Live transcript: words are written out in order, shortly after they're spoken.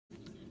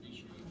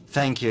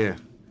Thank you.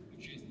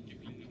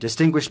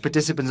 Distinguished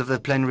participants of the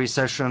plenary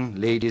session,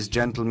 ladies,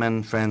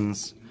 gentlemen,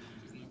 friends,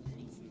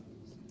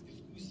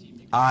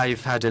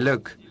 I've had a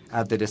look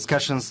at the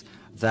discussions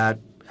that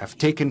have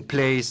taken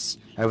place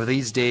over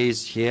these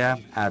days here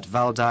at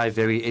Valdai.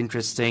 Very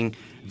interesting,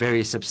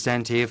 very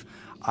substantive.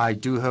 I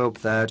do hope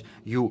that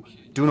you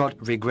do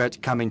not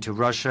regret coming to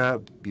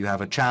Russia. You have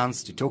a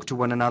chance to talk to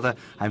one another.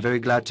 I'm very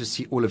glad to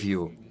see all of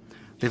you.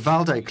 The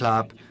Valdai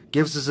Club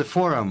gives us a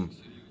forum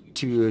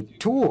to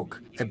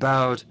talk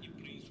about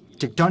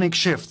tectonic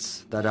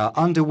shifts that are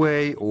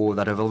underway or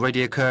that have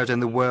already occurred in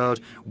the world.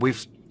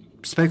 We've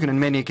spoken on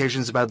many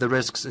occasions about the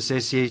risks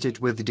associated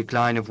with the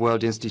decline of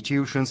world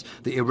institutions,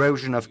 the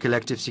erosion of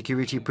collective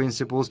security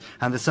principles,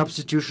 and the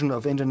substitution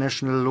of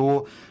international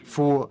law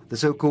for the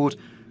so-called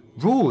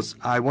rules.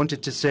 I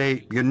wanted to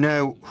say, you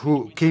know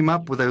who came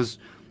up with those,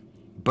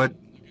 but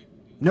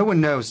no one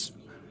knows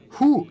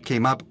who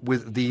came up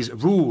with these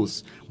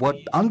rules, what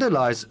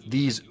underlies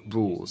these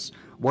rules,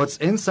 what's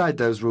inside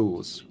those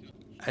rules.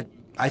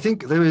 I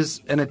think there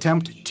is an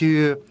attempt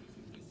to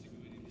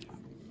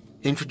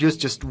introduce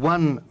just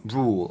one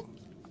rule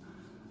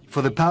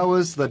for the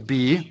powers that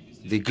be,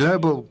 the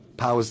global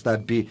powers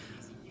that be,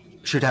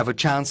 should have a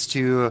chance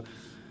to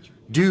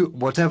do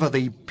whatever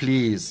they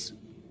please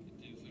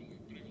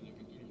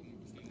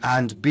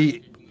and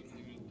be,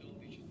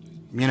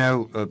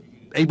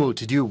 able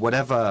to do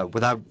whatever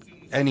without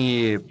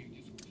any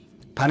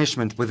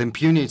punishment, with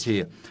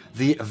impunity.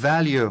 The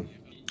value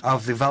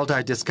of the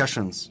Valdai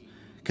discussions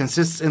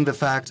consists in the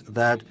fact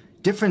that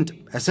different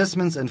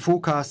assessments and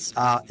forecasts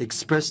are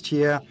expressed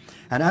here,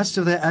 and as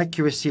to their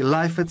accuracy,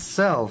 life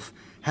itself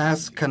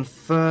has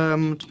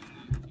confirmed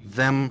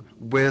them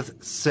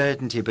with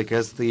certainty,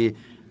 because the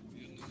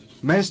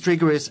most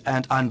rigorous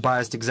and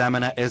unbiased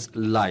examiner is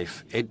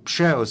life. It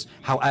shows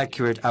how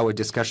accurate our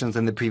discussions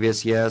in the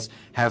previous years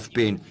have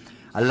been.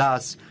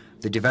 Alas,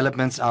 the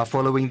developments are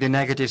following the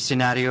negative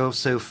scenario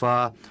so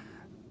far,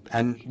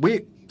 and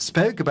we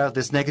spoke about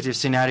this negative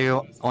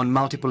scenario on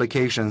multiple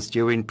occasions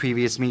during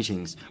previous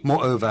meetings.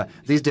 Moreover,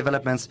 these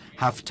developments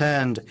have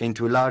turned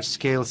into a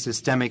large-scale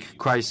systemic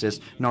crisis,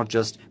 not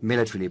just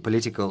militarily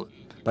political,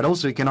 but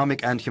also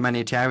economic and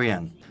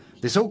humanitarian.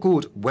 The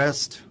so-called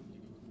West,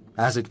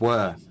 as it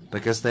were,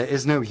 because there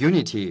is no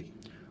unity.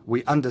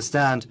 We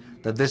understand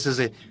that this is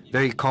a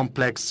very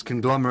complex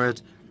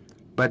conglomerate,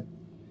 but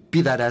be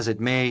that as it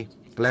may,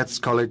 let's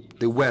call it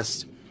the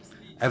West.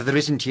 Over the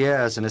recent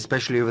years, and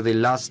especially over the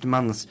last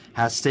months,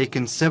 has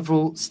taken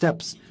several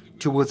steps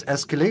towards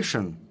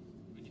escalation.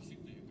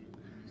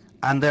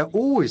 And they're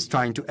always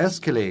trying to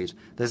escalate.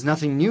 There's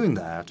nothing new in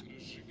that.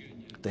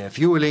 They're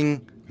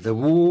fueling the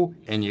war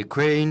in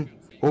Ukraine,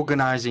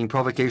 organizing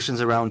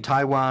provocations around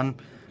Taiwan,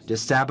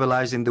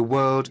 destabilizing the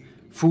world,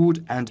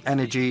 food and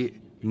energy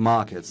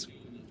markets.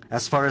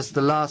 As far as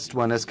the last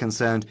one is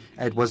concerned,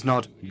 it was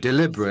not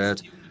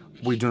deliberate.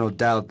 We do not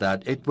doubt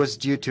that. It was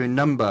due to a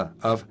number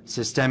of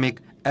systemic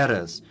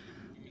errors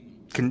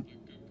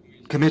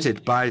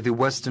committed by the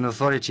Western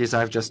authorities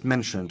I've just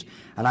mentioned.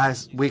 And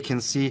as we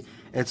can see,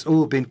 it's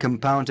all been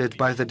compounded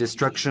by the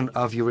destruction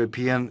of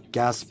European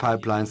gas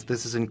pipelines.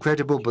 This is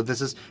incredible, but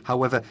this is,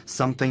 however,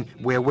 something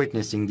we're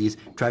witnessing, these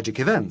tragic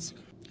events.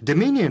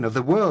 Dominion of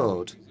the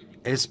world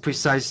is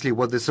precisely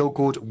what the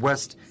so-called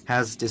West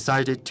has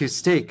decided to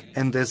stake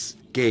in this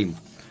game.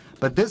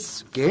 But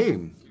this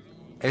game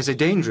is a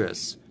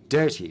dangerous,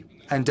 dirty,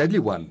 and deadly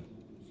one.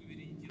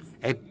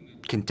 It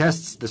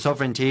contests the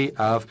sovereignty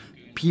of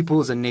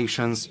peoples and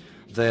nations,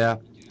 their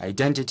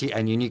identity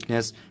and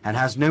uniqueness, and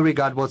has no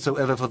regard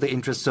whatsoever for the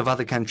interests of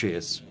other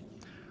countries.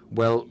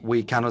 Well,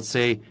 we cannot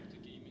say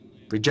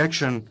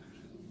rejection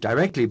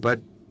directly,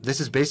 but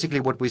this is basically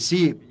what we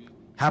see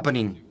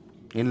happening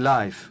in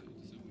life.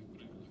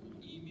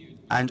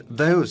 And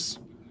those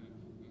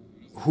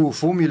who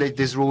formulate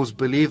these rules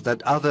believe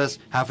that others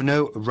have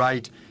no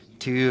right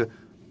to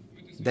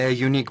their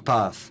unique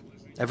path.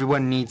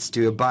 Everyone needs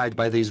to abide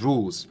by these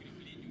rules.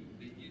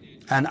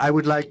 And I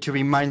would like to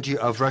remind you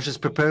of Russia's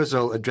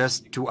proposal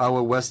addressed to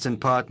our Western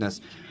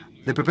partners.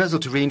 The proposal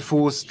to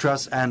reinforce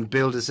trust and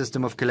build a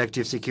system of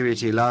collective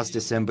security last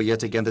December.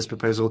 Yet again, this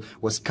proposal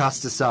was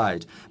cast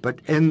aside. But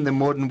in the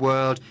modern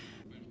world,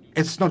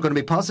 it's not going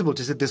to be possible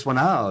to sit this one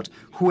out.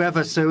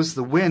 Whoever sows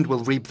the wind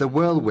will reap the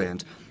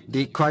whirlwind.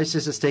 The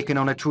crisis has taken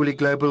on a truly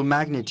global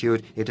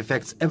magnitude. It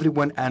affects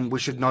everyone, and we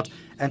should not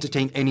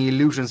entertain any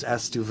illusions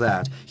as to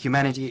that.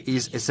 Humanity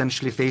is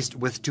essentially faced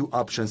with two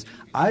options.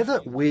 Either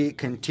we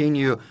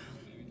continue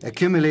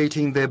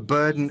accumulating the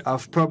burden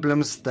of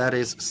problems that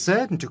is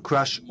certain to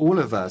crush all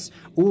of us,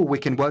 or we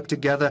can work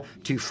together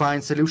to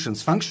find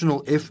solutions,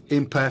 functional if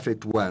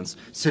imperfect ones,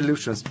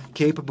 solutions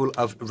capable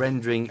of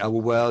rendering our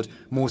world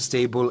more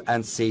stable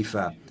and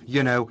safer.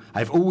 You know,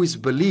 I've always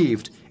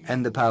believed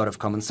in the power of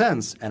common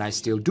sense, and I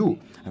still do,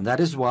 and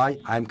that is why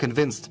I'm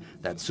convinced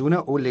that sooner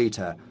or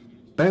later,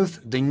 both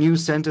the new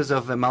centers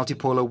of the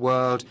multipolar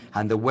world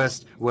and the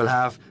West will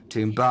have to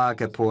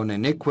embark upon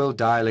an equal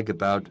dialogue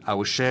about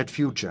our shared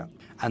future.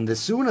 And the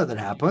sooner that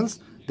happens,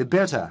 the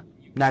better,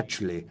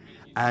 naturally.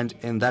 And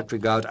in that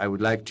regard, I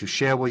would like to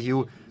share with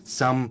you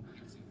some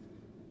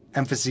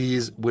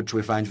emphases which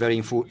we find very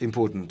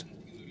important.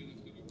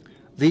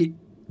 The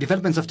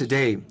developments of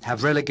today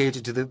have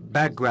relegated to the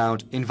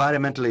background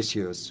environmental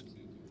issues.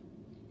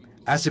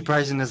 As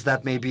surprising as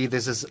that may be,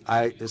 this is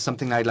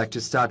something I'd like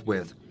to start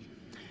with.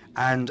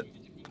 And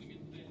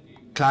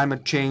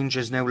climate change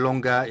is no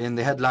longer in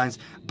the headlines,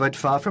 but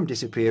far from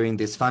disappearing,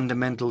 these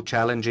fundamental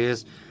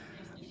challenges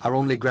are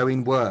only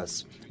growing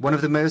worse. One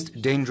of the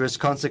most dangerous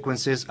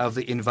consequences of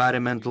the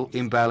environmental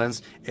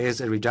imbalance is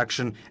a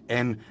reduction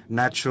in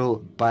natural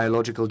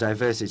biological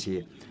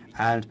diversity.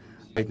 And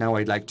right now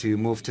I'd like to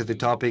move to the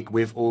topic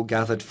we've all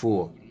gathered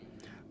for.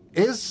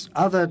 Is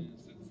other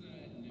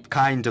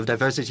kind of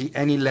diversity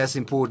any less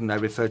important? I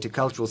refer to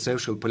cultural,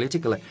 social,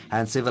 political,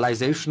 and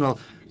civilizational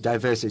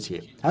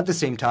diversity. At the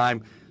same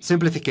time,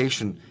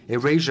 simplification,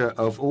 erasure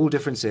of all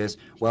differences,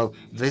 well,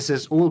 this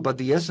is all but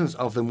the essence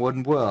of the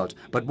modern world.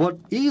 But what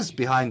is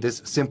behind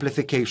this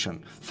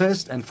simplification?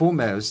 First and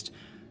foremost,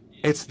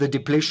 it's the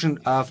depletion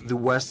of the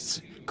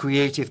West's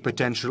creative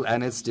potential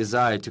and its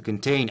desire to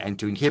contain and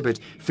to inhibit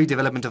free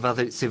development of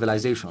other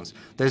civilizations.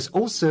 There's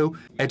also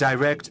a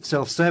direct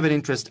self-serving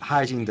interest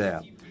hiding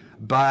there.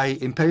 By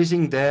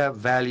imposing their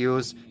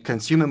values,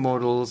 consumer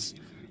models,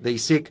 they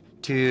seek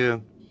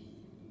to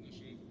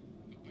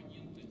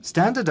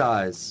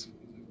standardize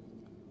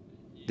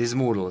these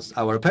models.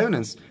 Our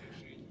opponents,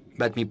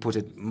 let me put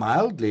it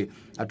mildly,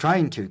 are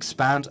trying to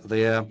expand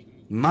their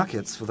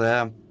markets for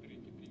their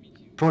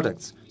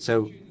products.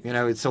 So,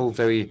 it's all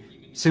very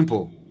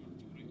simple.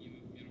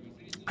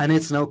 And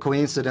it's no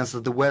coincidence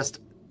that the West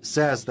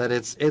says that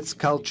it's its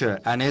culture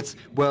and its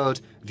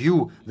world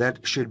view that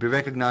should be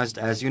recognized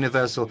as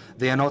universal.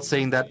 They are not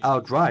saying that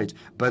outright,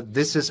 but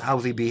this is how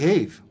they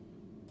behave.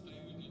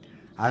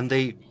 And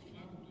they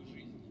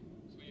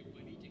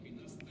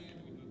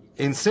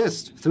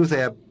insist through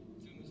their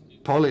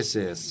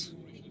policies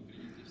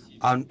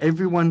on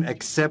everyone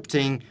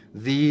accepting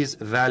these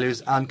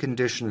values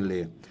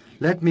unconditionally.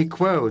 Let me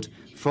quote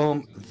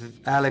from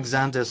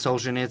Alexander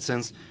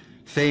Solzhenitsyn's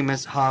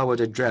famous Harvard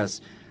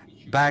address.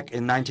 Back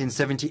in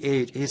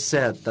 1978, he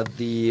said that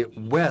the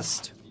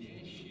West,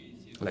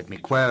 let me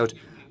quote,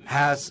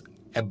 has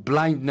a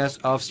blindness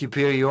of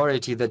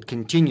superiority that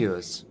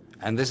continues.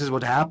 And this is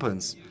what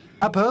happens.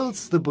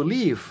 Upholds the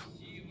belief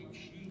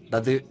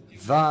that the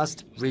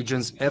vast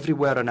regions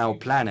everywhere on our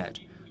planet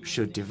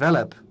should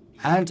develop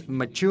and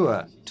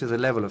mature to the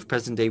level of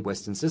present-day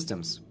Western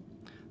systems.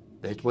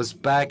 It was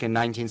back in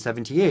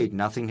 1978.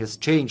 Nothing has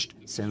changed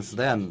since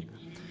then.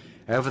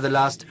 Over the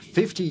last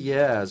 50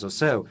 years or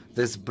so,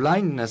 this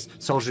blindness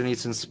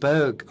Solzhenitsyn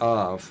spoke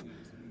of,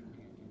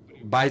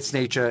 by its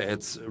nature,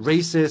 it's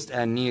racist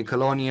and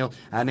neo-colonial,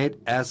 and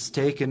it has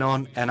taken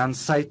on an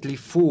unsightly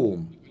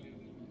form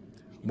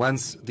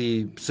once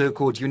the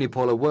so-called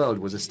unipolar world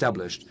was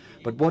established.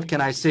 But what can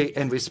I say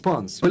in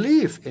response?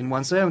 Belief in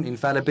one's own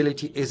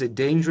infallibility is a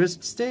dangerous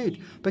state,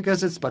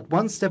 because it's but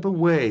one step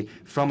away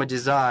from a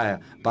desire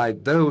by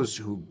those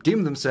who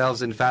deem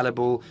themselves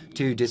infallible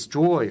to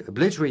destroy,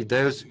 obliterate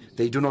those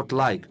they do not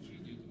like,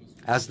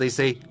 as they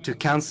say, to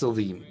cancel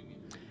them.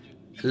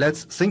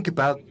 Let's think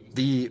about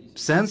the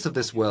sense of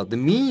this world, the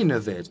meaning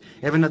of it,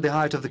 even at the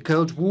height of the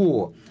Cold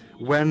War,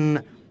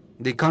 when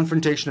the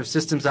confrontation of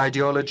systems,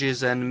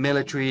 ideologies, and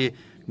military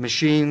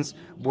machines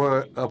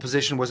where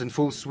opposition was in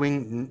full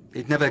swing.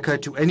 It never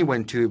occurred to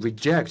anyone to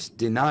reject,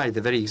 deny the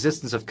very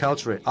existence of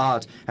culture,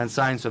 art, and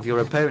science of your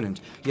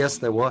opponent. Yes,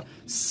 there were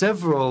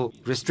several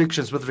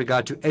restrictions with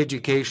regard to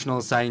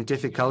educational,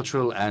 scientific,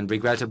 cultural, and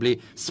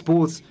regrettably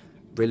sports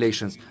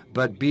relations.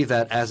 But be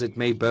that as it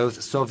may,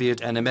 both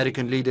Soviet and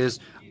American leaders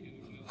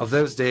of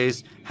those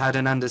days had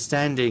an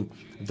understanding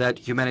that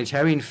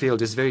humanitarian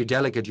field is very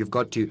delicate. You've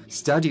got to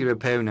study your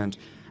opponent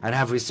and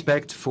have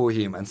respect for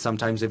him, and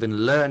sometimes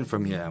even learn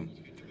from him,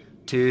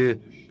 to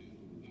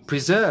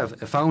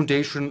preserve a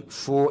foundation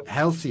for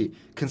healthy,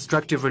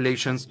 constructive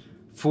relations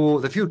for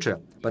the future.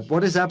 But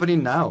what is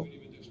happening now?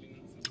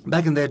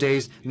 Back in their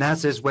days,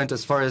 Nazis went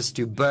as far as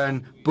to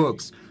burn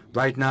books.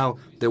 Right now,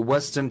 the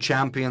Western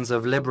champions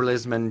of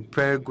liberalism and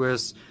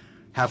progress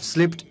have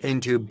slipped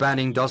into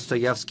banning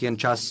Dostoevsky and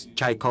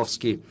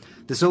Tchaikovsky.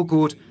 The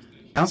so-called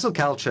cancel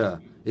culture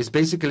is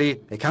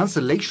basically a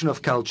cancellation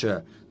of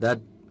culture that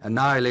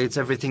annihilates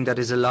everything that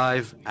is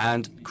alive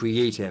and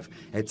creative.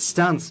 It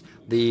stunts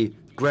the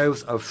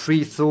growth of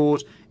free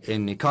thought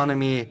in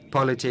economy,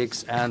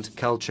 politics, and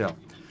culture.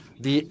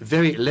 The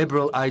very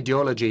liberal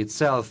ideology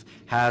itself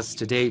has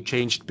today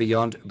changed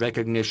beyond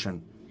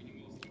recognition.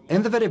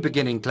 In the very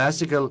beginning,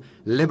 classical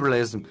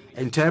liberalism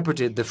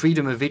interpreted the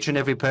freedom of each and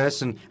every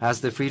person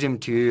as the freedom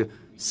to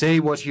say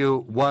what you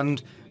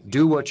want,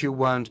 do what you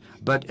want.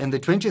 But in the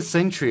 20th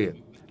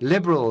century,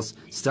 liberals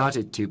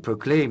started to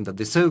proclaim that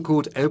the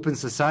so-called open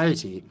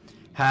society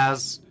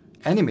has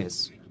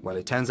enemies. Well,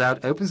 it turns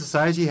out open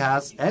society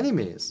has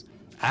enemies.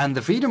 And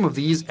the freedom of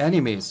these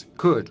enemies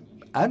could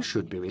and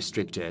should be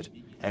restricted,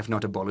 if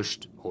not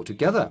abolished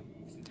altogether.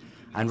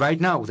 And right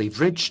now, they've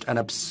reached an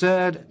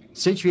absurd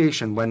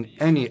situation when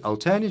any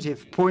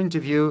alternative point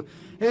of view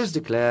is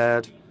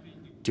declared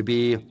to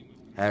be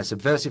a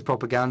subversive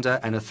propaganda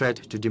and a threat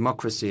to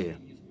democracy.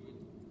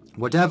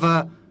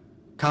 Whatever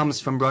comes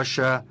from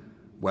Russia,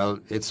 well,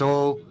 it's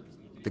all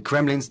the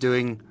Kremlin's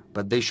doing,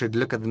 but they should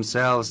look at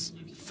themselves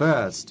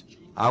first.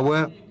 Are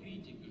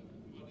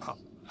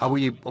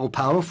we all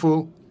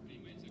powerful?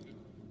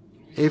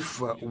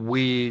 If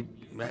we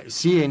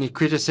see any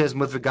criticism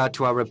with regard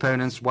to our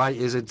opponents, why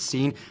is it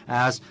seen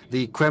as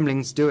the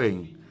Kremlin's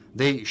doing?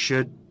 They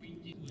should,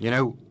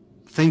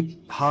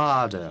 think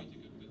harder.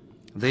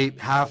 They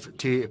have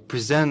to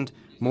present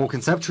more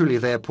conceptually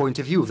their point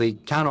of view. They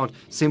cannot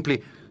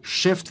simply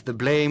shift the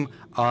blame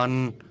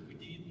on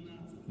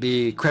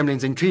the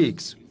Kremlin's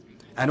intrigues.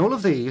 And all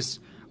of these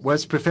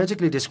was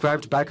prophetically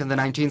described back in the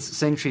 19th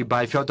century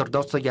by Fyodor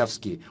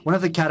Dostoevsky. One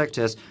of the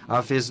characters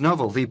of his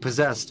novel, The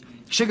Possessed,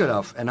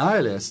 Shigurov, a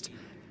nihilist,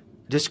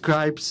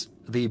 describes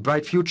the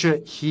bright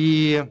future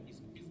he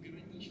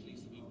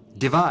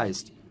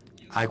devised.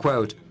 I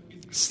quote,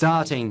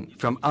 "Starting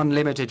from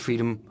unlimited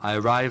freedom, I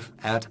arrive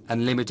at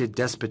unlimited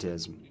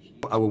despotism."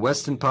 Our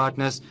Western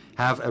partners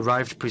have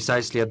arrived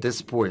precisely at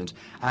this point,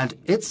 and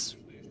it's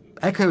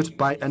echoed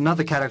by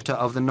another character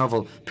of the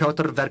novel,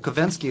 Pyotr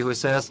Verkovensky, who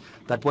says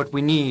that what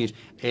we need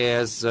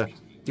is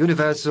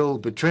universal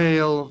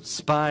betrayal,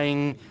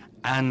 spying,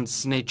 and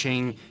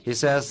snitching. He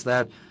says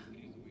that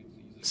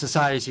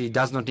society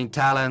does not need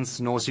talents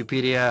nor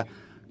superior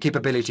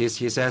capabilities.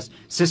 He says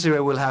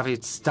Cicero will have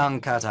his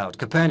tongue cut out,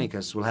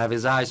 Copernicus will have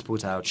his eyes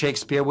put out,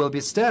 Shakespeare will be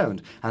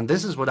stoned. And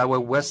this is what our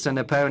Western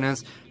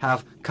opponents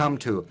have come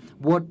to.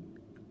 What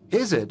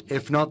is it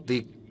if not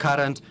the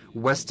current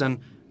Western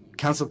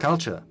cancel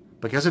culture?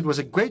 Because it was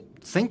a great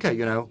thinker,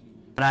 And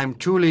I'm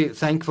truly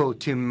thankful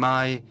to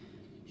my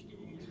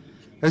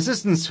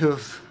assistants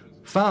who've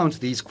found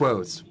these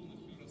quotes.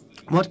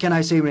 What can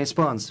I say in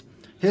response?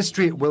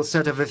 History will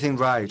set everything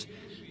right.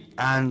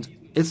 And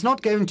it's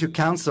not going to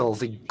cancel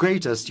the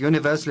greatest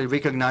universally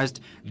recognized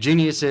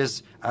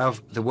geniuses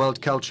of the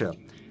world culture.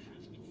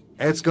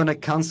 It's going to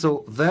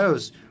cancel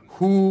those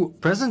who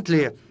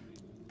presently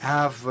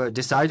have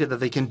decided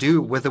that they can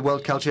do with the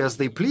world culture as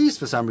they please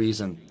for some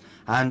reason.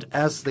 And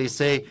as they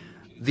say,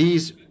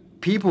 these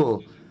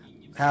people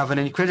have an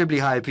incredibly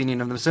high opinion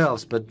of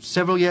themselves, but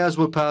several years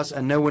will pass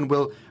and no one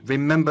will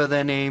remember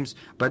their names,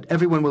 but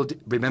everyone will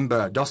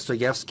remember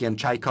Dostoevsky and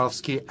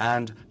Tchaikovsky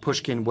and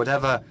Pushkin,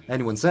 whatever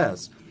anyone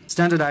says.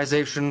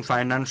 Standardization,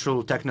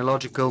 financial,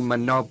 technological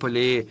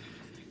monopoly,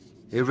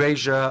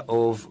 erasure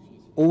of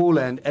all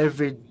and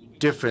every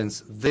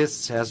difference.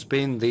 This has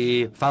been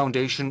the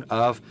foundation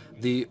of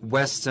the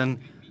Western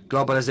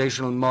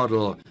globalizational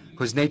model,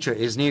 whose nature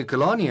is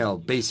neo-colonial,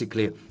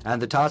 basically,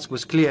 and the task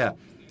was clear: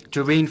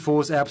 to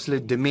reinforce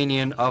absolute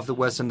dominion of the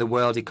West and the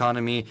world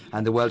economy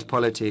and the world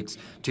politics,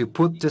 to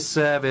put to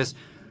service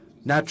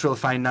natural,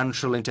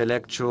 financial,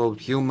 intellectual,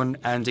 human,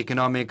 and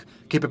economic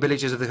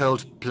capabilities of the whole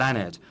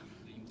planet,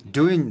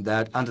 doing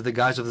that under the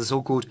guise of the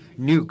so-called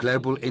new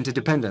global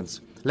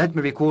interdependence. Let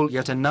me recall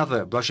yet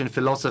another Russian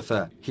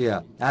philosopher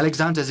here,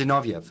 Alexander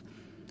Zinoviev.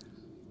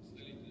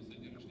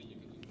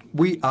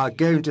 We are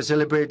going to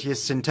celebrate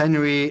his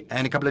centenary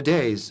in a couple of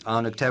days,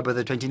 on October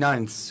the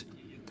 29th.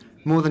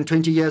 More than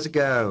 20 years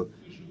ago,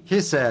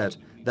 he said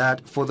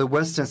that for the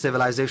Western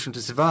civilization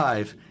to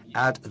survive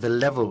at the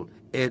level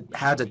it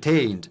had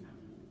attained,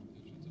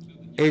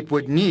 it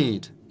would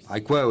need, I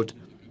quote,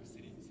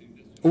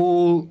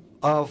 all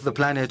of the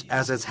planet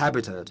as its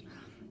habitat.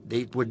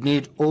 It would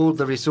need all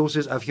the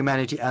resources of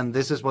humanity, and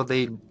this is what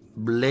they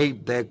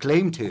laid their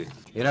claim to.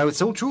 It's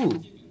so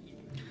true.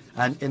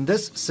 And in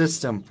this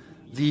system,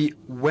 the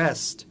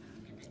West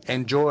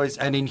enjoys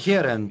an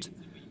inherent,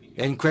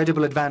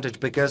 incredible advantage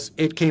because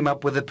it came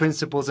up with the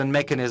principles and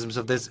mechanisms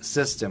of this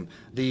system.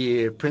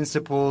 The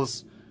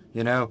principles,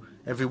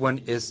 everyone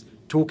is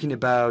talking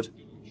about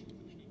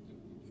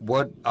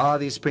what are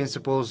these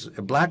principles?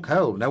 A black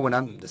hole, no one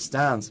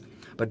understands.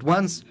 But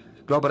once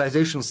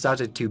globalization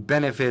started to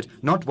benefit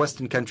not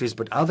Western countries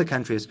but other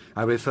countries,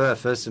 I refer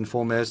first and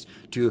foremost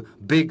to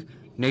big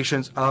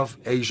nations of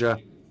Asia,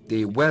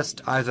 the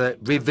West either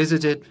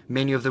revisited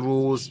many of the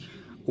rules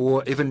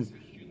or even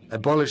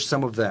abolished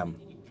some of them.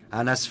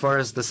 And as far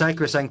as the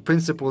sacrosanct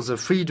principles of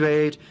free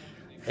trade,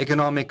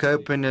 economic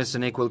openness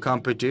and equal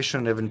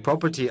competition, even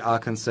property are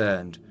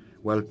concerned,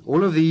 well,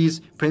 all of these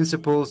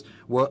principles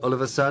were all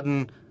of a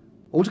sudden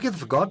altogether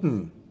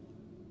forgotten.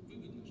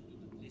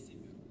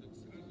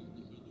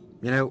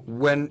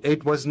 When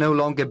it was no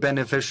longer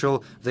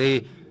beneficial,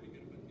 they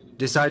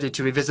decided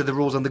to revisit the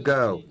rules on the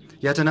go.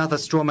 Yet another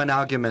strawman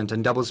argument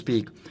and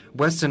doublespeak.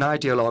 Western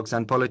ideologues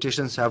and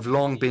politicians have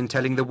long been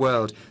telling the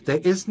world there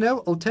is no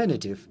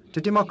alternative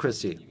to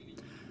democracy.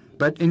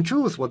 But in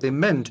truth, what they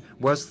meant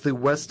was the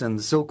Western,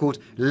 the so-called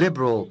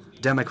liberal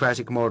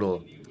democratic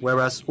model,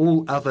 whereas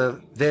all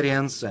other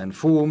variants and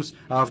forms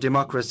of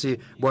democracy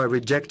were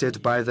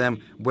rejected by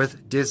them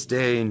with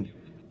disdain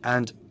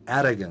and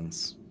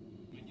arrogance.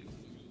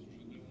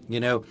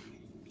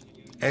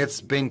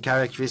 It's been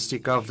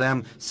characteristic of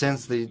them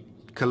since the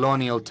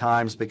colonial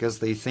times because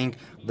they think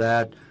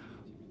that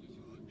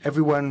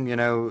everyone,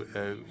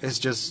 is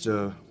just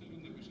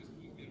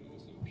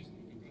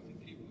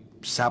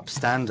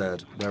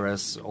substandard,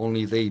 whereas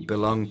only they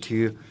belong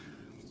to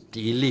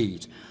the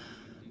elite.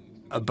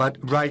 But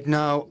right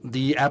now,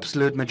 the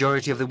absolute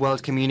majority of the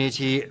world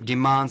community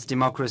demands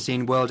democracy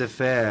in world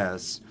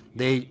affairs.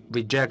 They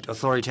reject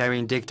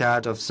authoritarian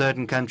diktat of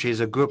certain countries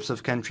or groups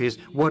of countries.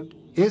 What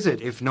is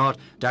it if not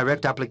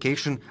direct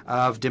application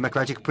of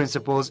democratic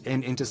principles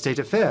in interstate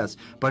affairs?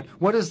 But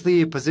what is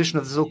the position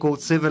of the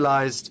so-called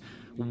civilized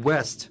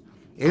West?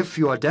 If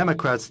you are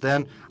Democrats,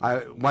 then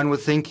one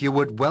would think you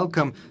would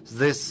welcome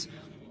this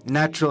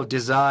natural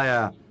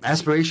desire,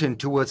 aspiration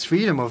towards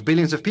freedom of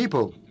billions of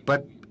people.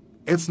 But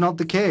it's not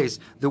the case.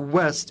 The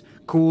West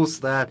calls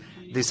that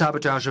the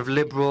sabotage of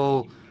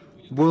liberal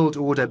world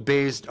order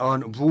based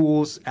on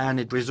rules, and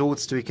it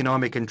resorts to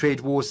economic and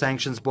trade wars,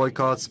 sanctions,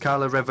 boycotts,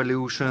 color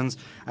revolutions,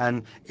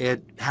 and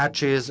it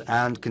hatches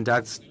and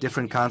conducts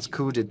different kinds of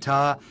coup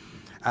d'etat.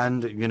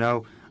 And,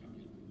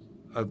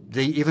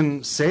 they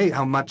even say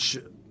how much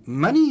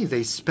money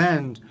they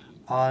spend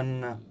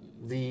on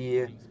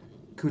the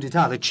coup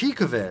d'etat, the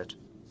cheek of it.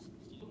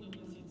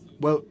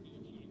 Well,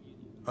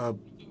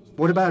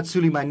 what about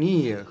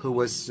Soleimani, who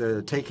was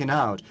taken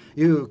out?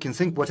 You can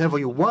think whatever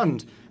you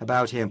want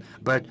about him,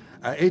 but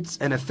it's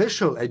an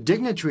official, a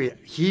dignitary.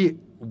 He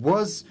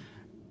was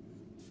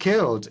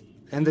killed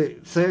in the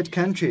third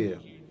country.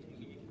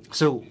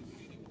 So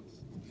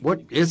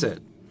what is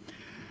it?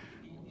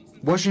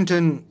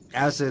 Washington,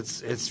 as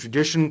its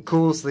tradition,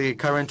 calls the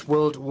current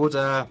world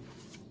order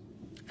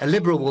a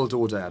liberal world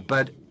order,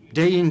 but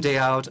day in, day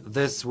out,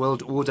 this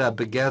world order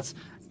begets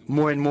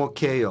more and more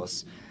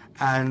chaos.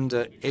 And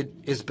it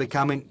is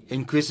becoming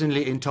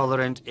increasingly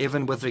intolerant,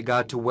 even with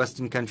regard to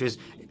Western countries,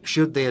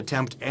 should they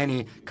attempt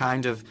any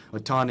kind of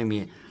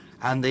autonomy.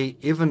 And they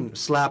even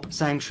slap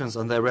sanctions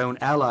on their own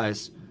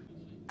allies,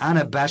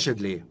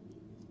 unabashedly.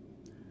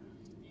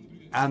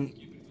 And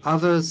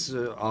others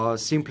are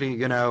simply,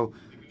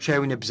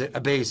 showing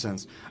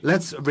obeisance.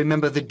 Let's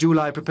remember the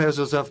July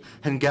proposals of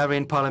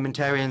Hungarian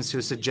parliamentarians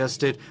who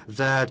suggested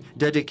that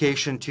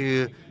dedication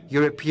to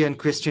European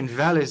Christian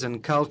values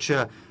and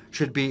culture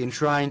should be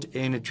enshrined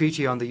in a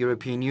treaty on the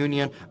European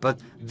Union.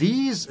 But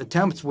these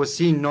attempts were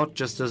seen not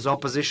just as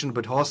opposition,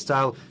 but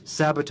hostile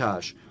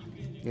sabotage.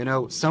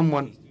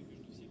 Someone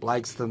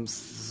likes them,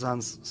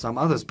 some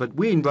others. But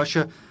we in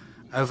Russia,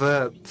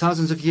 over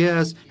thousands of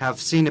years, have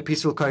seen a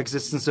peaceful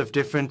coexistence of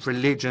different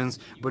religions,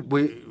 but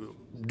we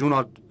do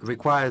not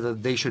require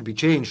that they should be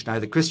changed,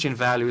 neither Christian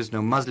values,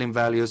 nor Muslim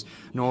values,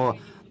 nor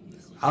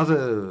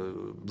other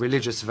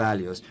religious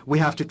values. We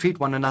have to treat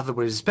one another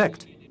with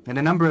respect. In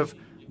a number of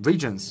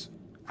regions,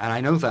 and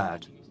I know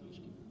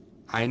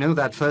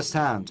that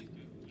firsthand,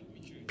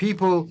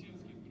 people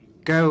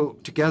go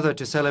together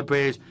to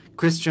celebrate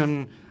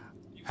Christian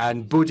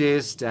and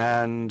Buddhist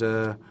and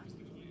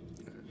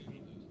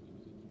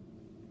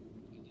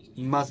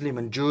Muslim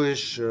and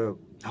Jewish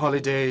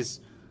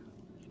holidays.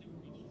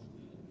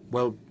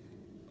 Well,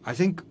 I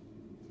think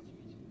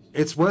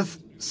it's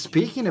worth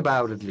speaking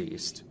about at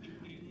least.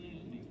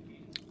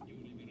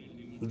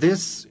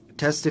 This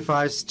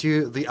testifies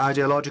to the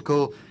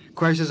ideological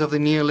crisis of the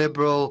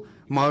neoliberal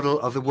model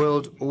of the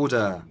world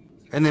order.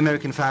 In the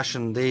American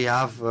fashion, they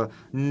have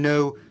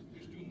no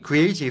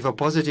creative or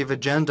positive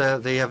agenda.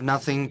 They have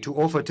nothing to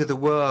offer to the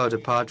world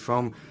apart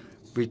from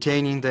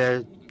retaining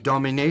their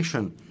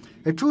domination.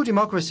 A true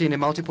democracy in a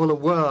multipolar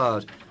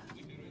world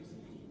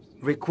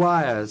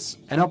requires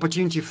an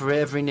opportunity for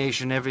every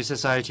nation, every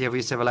society,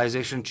 every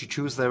civilization to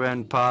choose their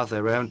own path,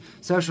 their own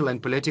social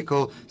and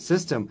political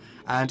system.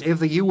 And if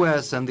the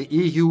US and the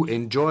EU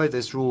enjoy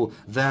this rule,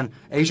 then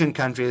Asian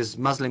countries,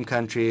 Muslim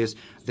countries,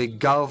 the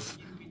Gulf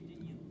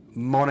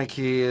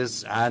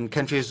monarchies and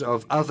countries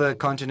of other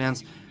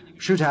continents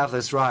should have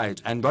this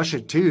right, and Russia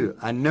too.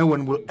 And no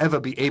one will ever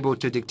be able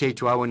to dictate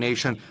to our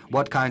nation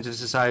what kind of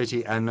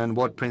society and on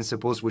what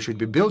principles we should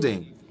be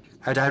building.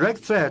 A direct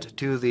threat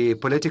to the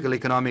political,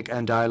 economic,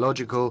 and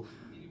ideological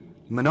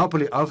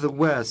monopoly of the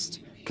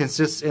West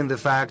consists in the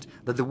fact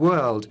that the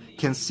world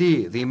can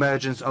see the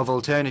emergence of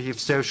alternative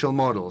social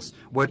models,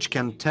 which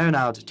can turn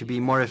out to be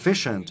more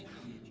efficient,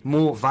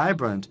 more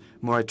vibrant,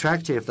 more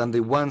attractive than the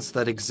ones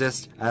that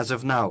exist as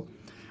of now.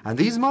 And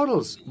these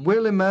models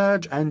will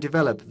emerge and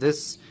develop.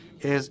 This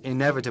is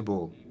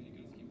inevitable.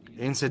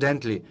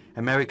 Incidentally,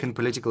 American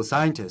political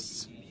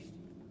scientists,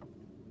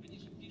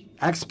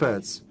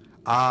 experts,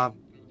 are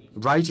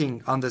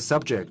writing on the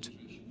subject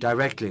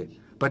directly,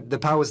 but the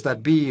powers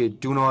that be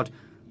do not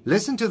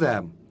listen to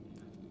them.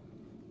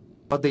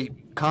 But they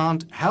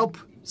can't help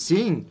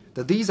seeing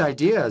that these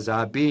ideas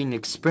are being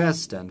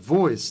expressed and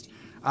voiced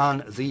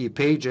on the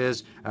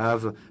pages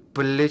of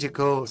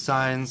political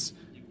science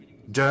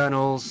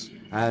journals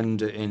and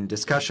in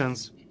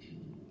discussions.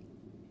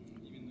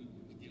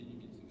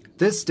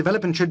 This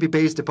development should be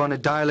based upon a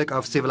dialogue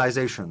of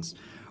civilizations,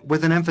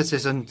 with an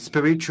emphasis on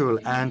spiritual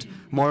and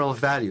moral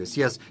values.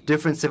 Yes,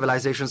 different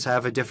civilizations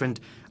have a different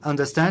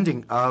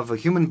understanding of a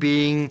human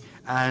being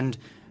and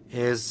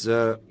his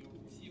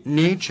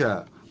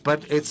nature.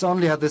 but it's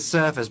only at the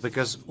surface,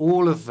 because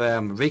all of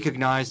them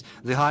recognize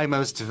the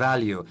highmost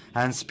value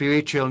and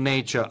spiritual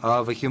nature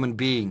of a human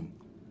being.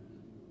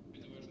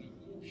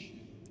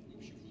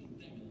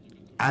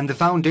 And the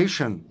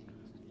foundation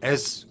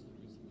is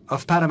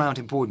of paramount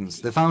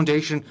importance, the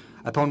foundation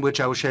upon which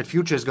our shared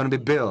future is going to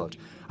be built.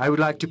 I would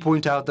like to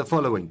point out the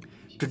following.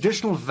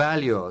 Traditional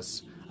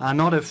values are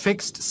not a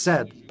fixed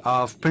set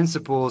of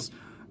principles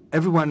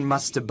everyone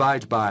must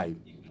abide by.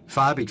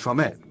 Far be it from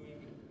it.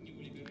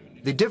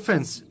 The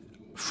difference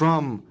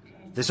from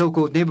the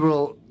so-called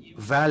liberal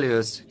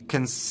values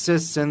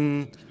consists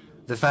in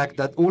the fact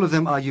that all of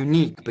them are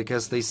unique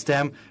because they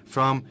stem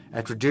from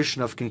a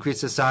tradition of concrete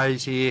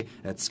society,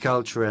 its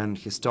culture and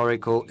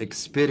historical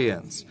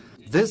experience.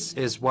 This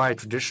is why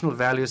traditional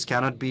values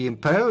cannot be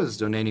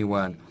imposed on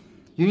anyone.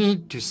 You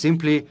need to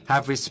simply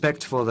have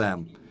respect for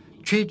them.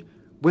 Treat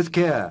with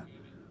care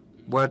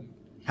what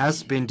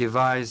has been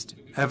devised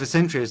over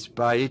centuries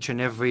by each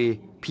and every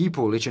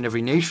people, each and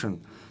every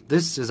nation.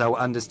 This is our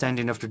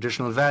understanding of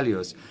traditional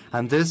values,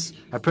 and this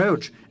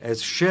approach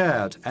is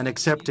shared and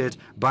accepted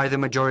by the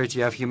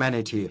majority of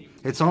humanity.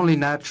 It's only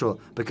natural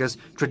because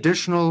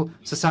traditional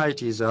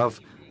societies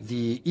of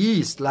the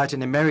East,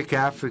 Latin America,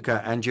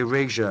 Africa, and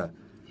Eurasia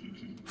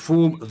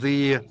form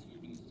the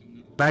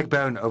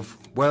backbone of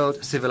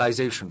world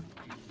civilization.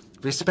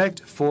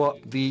 Respect for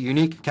the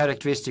unique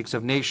characteristics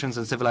of nations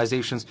and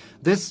civilizations,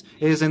 this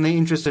is in the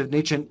interest of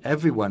each and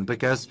everyone,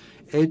 because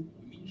it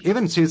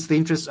even suits the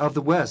interests of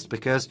the West,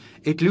 because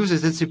it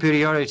loses its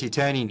superiority,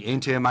 turning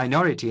into a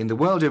minority in the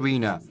world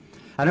arena.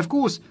 And of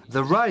course,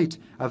 the right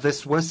of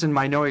this Western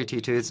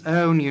minority to its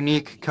own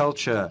unique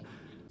culture,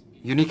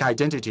 unique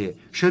identity,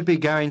 should be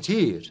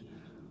guaranteed.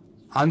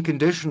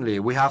 Unconditionally,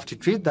 we have to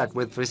treat that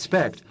with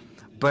respect,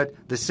 but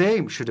the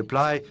same should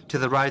apply to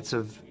the rights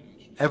of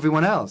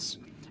everyone else.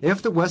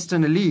 If the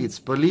Western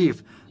elites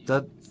believe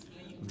that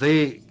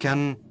they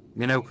can,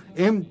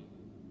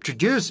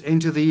 introduce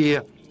into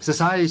the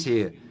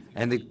society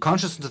and the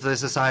consciousness of the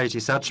society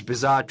such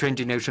bizarre,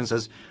 trendy notions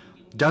as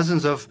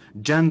dozens of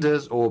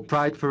genders or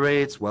pride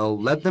parades, well,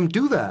 let them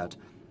do that.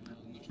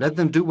 Let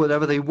them do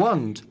whatever they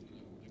want.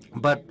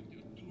 But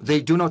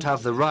they do not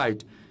have the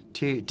right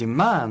to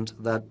demand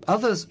that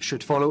others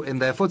should follow in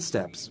their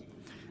footsteps.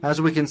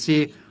 As we can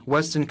see,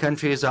 Western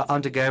countries are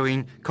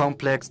undergoing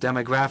complex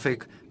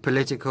demographic,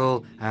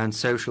 political, and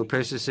social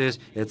processes.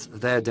 It's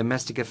their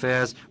domestic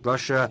affairs.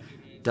 Russia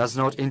does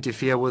not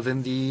interfere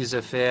within these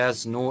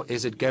affairs, nor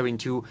is it going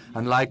to.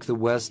 Unlike the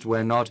West,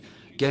 we're not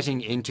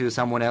getting into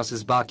someone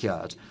else's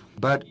backyard.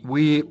 But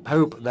we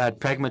hope that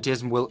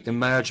pragmatism will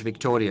emerge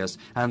victorious,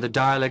 and the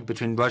dialogue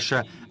between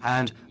Russia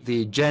and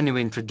the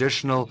genuine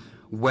traditional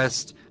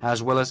West,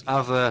 as well as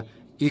other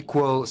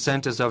equal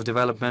centers of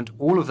development,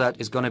 all of that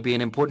is going to be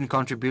an important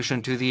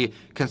contribution to the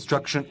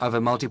construction of a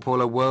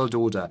multipolar world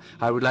order.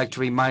 I would like to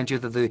remind you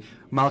that the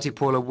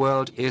multipolar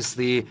world is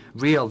the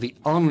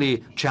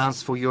only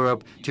chance for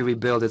Europe to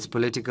rebuild its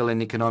political and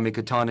economic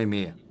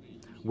autonomy.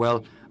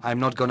 Well,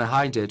 I'm not going to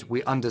hide it.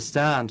 We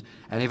understand,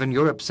 and even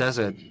Europe says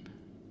it.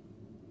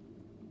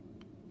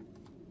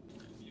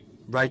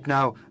 Right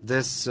now,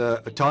 this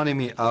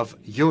autonomy of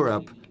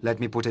Europe, let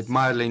me put it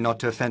mildly, not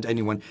to offend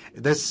anyone,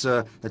 this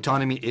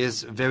autonomy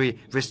is very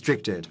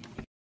restricted.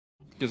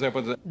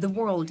 The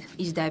world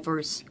is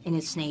diverse in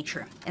its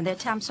nature, and the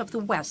attempts of the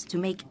West to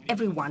make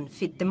everyone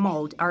fit the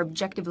mold are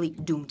objectively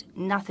doomed.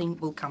 Nothing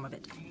will come of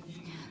it.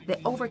 The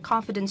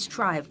overconfident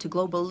strive to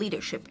global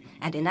leadership,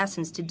 and in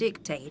essence to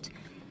dictate,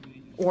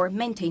 or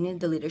maintaining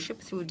the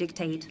leadership through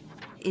dictate,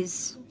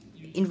 is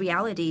in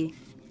reality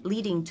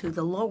leading to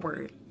the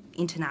lower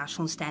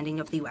international standing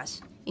of the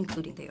U.S.,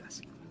 including the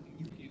U.S.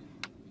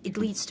 It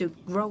leads to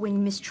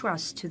growing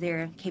mistrust to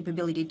their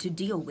capability to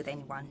deal with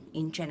anyone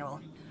in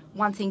general.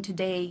 One thing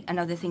today,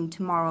 another thing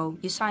tomorrow.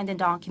 You sign the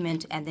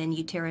document and then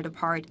you tear it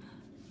apart.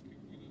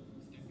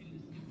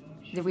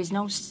 There is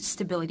no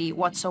stability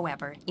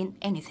whatsoever in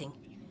anything.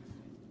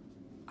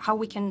 How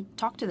we can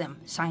talk to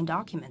them, sign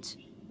documents?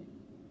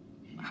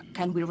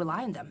 Can we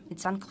rely on them?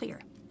 It's unclear.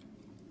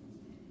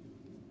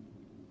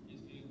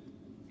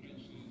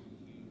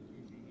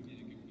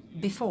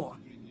 Before,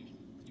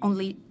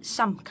 only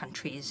some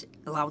countries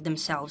allowed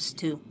themselves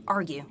to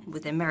argue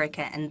with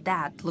America, and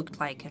that looked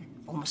like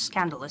almost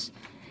scandalous.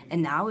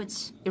 And now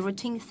it's a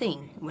routine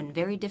thing when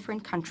very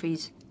different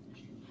countries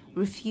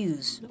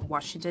refuse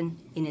Washington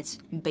in its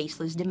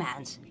baseless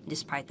demands,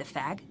 despite the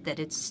fact that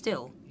it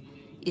still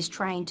is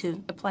trying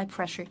to apply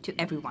pressure to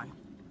everyone.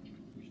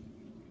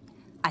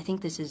 I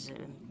think this is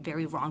a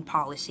very wrong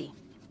policy.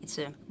 It's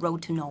a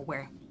road to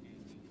nowhere.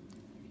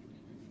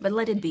 But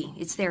let it be.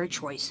 It's their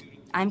choice.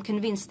 I'm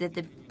convinced that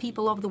the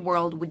people of the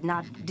world would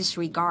not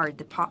disregard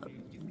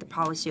the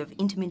policy of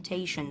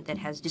intimidation that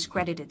has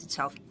discredited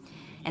itself.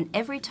 And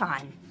every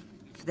time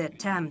for the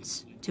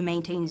attempts to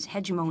maintain its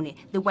hegemony,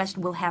 the West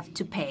will have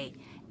to pay,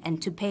 and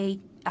to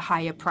pay a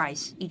higher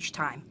price each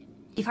time.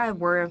 If I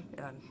were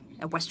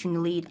a Western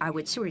elite, I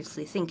would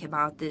seriously think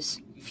about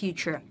this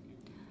future.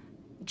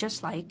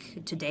 just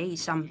like today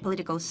some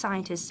political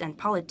scientists and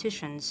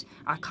politicians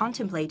are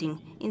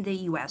contemplating in the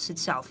US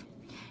itself.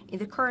 In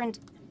the current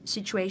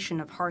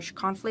situation of harsh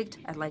conflict,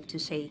 I'd like to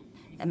say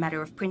a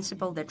matter of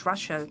principle that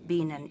Russia,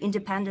 being an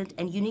independent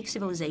and unique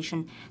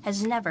civilization,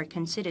 has never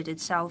considered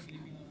itself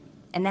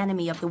an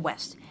enemy of the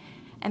West.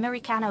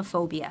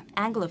 Americanophobia,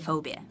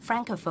 Anglophobia,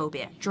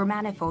 Francophobia,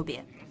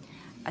 Germanophobia,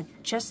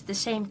 just the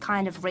same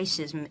kind of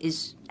racism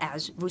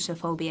as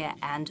Russophobia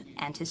and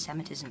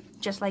anti-Semitism,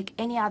 just like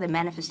any other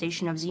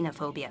manifestation of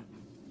xenophobia.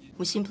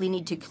 We simply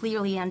need to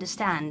clearly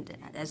understand,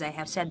 as I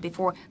have said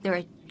before, there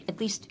are at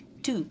least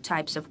two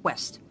types of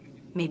West,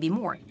 maybe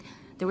more.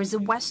 There is the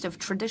West of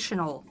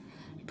traditional,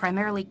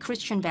 primarily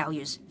Christian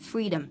values,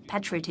 freedom,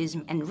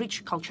 patriotism, and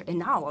rich culture, and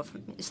now of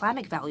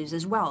Islamic values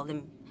as well.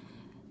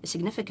 A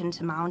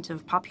significant amount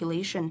of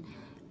population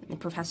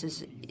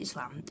professes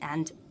Islam,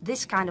 and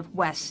this kind of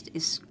West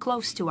is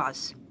close to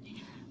us.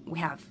 We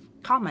have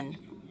common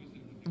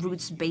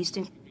roots based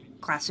in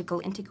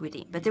classical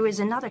antiquity. But there is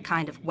another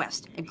kind of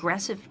West,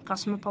 aggressive,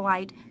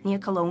 cosmopolite,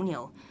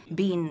 neo-colonial,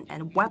 being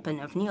a weapon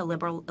of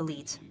neoliberal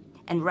elites.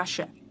 And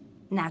Russia,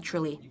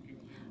 naturally,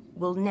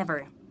 will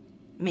never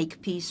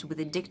make peace with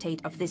the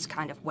dictate of this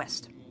kind of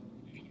West.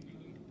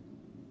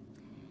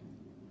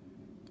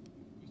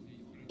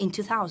 In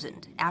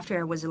 2000, after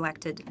I was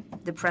elected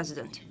the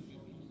president,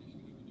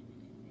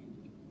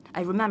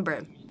 I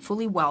remember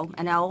fully well,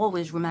 and I'll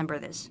always remember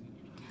this,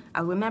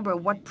 I remember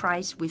what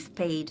price we've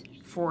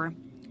paid for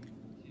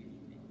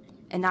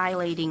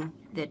annihilating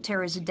the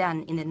terrorist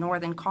den in the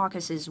Northern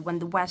Caucasus when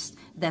the West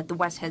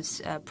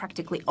has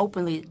practically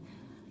openly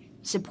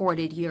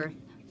supported here,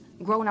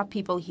 grown-up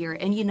people here,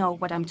 and you know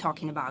what I'm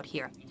talking about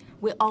here.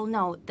 We all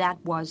know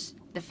that was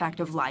the fact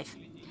of life.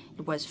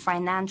 It was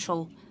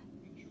financial,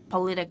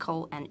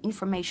 political, and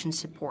information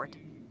support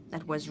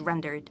that was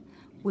rendered.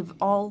 We've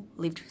all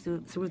lived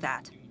through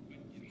that.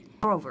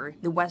 Moreover,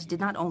 the West did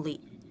not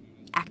only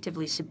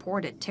actively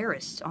support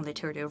terrorists on the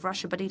territory of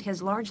Russia, but it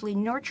has largely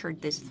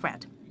nurtured this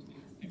threat.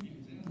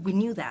 We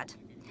knew that.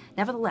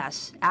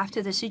 Nevertheless,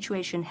 after the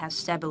situation has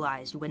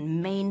stabilized,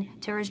 when main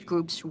terrorist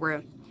groups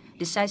were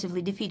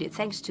decisively defeated,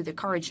 thanks to the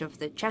courage of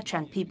the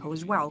Chechen people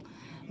as well,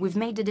 we've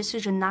made the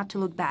decision not to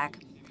look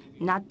back,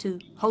 not to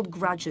hold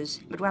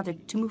grudges, but rather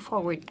to move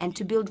forward and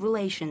to build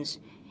relations,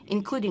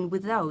 including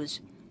with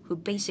those who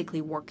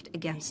basically worked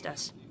against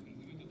us.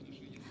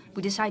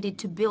 We decided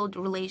to build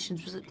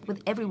relations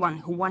with everyone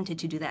who wanted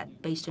to do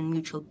that, based on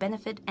mutual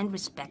benefit and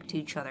respect to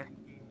each other.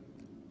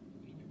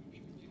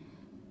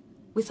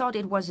 We thought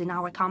it was in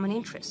our common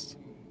interests.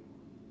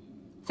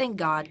 Thank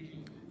God,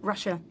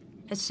 Russia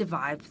has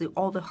survived through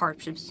all the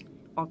hardships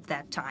of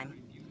that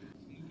time.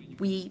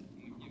 We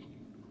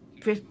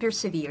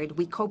persevered,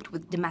 we coped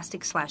with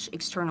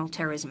domestic/external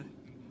terrorism.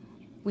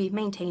 We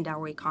maintained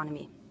our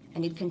economy,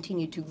 and it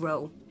continued to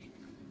grow.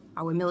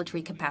 Our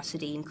military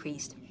capacity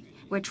increased.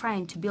 We're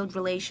trying to build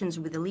relations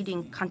with the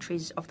leading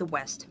countries of the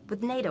West,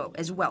 with NATO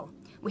as well.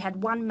 We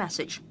had one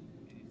message.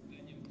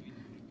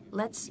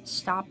 Let's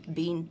stop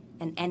being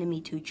an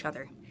enemy to each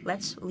other.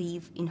 Let's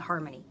live in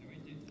harmony.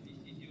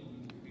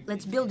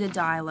 Let's build a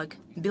dialogue,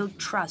 build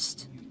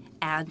trust,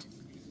 and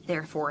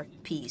therefore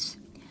peace.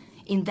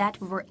 In that,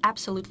 we were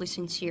absolutely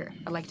sincere.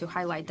 I'd like to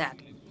highlight that.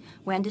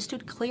 We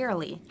understood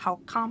clearly how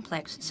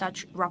complex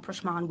such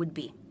rapprochement would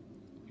be.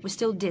 We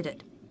still did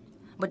it.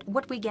 But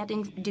what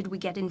did we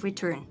get in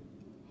return?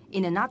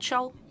 In a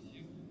nutshell,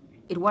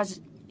 it was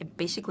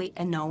basically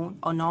a no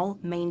on all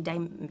main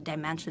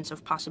dimensions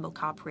of possible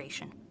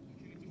cooperation.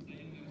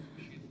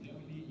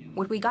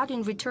 What we got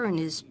in return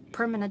is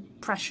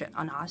permanent pressure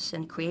on us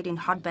and creating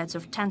hotbeds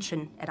of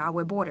tension at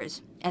our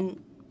borders.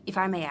 And if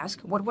I may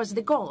ask, what was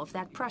the goal of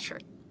that pressure?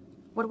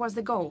 What was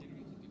the goal?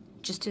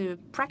 Just to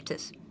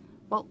practice?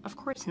 Well, of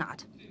course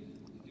not.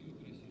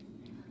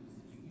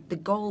 The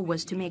goal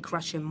was to make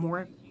Russia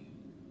more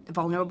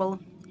vulnerable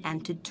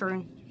and to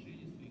turn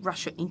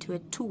Russia into a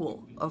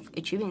tool of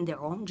achieving their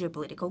own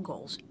geopolitical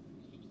goals.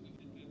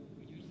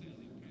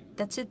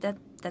 That's it.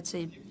 That's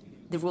the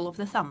rule of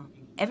the thumb.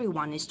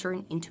 Everyone is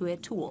turned into a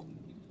tool,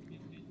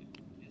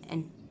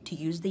 and to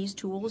use these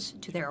tools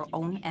to their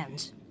own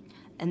ends.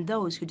 And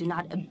those who do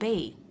not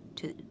obey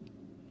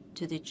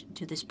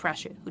to this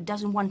pressure, who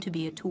doesn't want to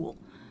be a tool,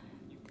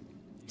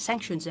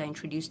 sanctions are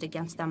introduced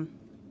against them.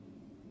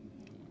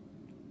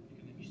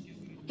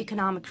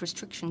 Economic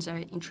restrictions are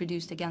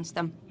introduced against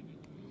them.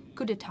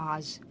 Coup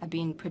d'etats are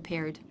being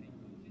prepared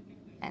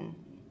and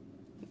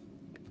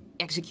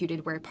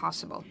executed where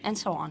possible, and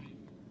so on.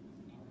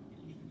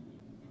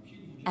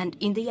 And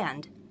in the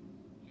end,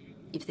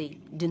 if they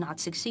do not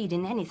succeed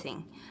in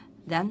anything,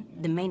 then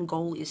the main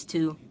goal is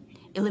to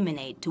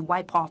eliminate, to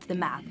wipe off the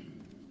map.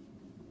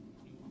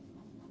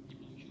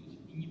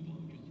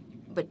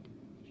 But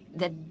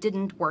that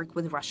didn't work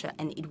with Russia,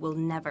 and it will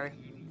never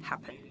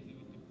happen.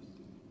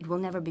 It will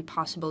never be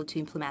possible to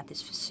implement this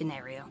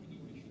scenario.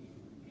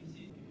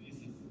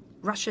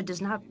 Russia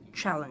does not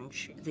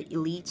challenge the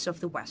elites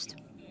of the West.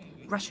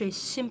 Russia is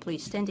simply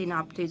standing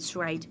up to its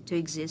right to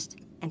exist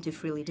and to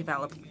freely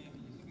develop.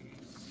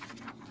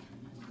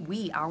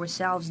 we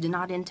ourselves do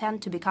not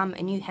intend to become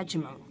a new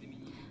hegemon.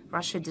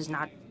 Russia does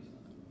not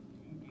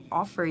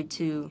offer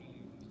to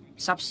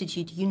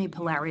substitute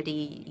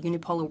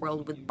unipolar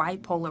world with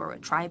bipolar or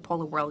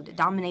tripolar world, the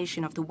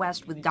domination of the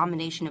West with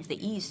domination of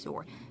the East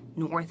or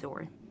North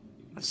or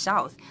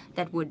South.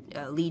 That would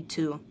lead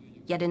to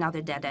yet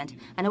another dead end.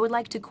 And I would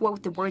like to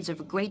quote the words of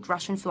a great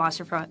Russian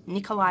philosopher,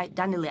 Nikolai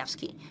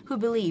Danilevsky, who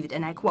believed,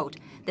 and I quote,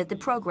 that the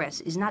progress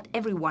is not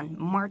everyone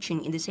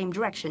marching in the same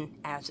direction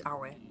as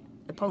our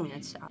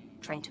opponents are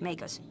trying to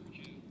make us,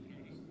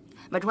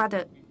 but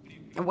rather,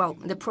 well,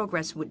 the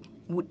progress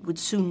would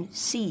soon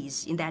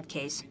cease in that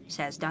case,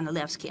 says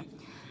Danilevsky.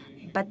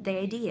 But the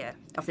idea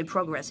of the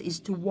progress is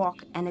to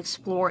walk and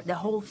explore the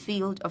whole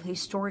field of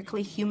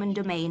historically human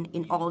domain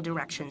in all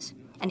directions.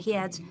 And he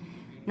adds,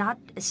 not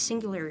a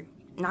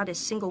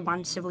single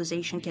one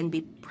civilization can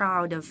be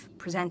proud of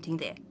presenting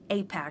the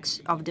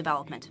apex of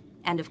development.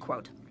 End of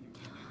quote.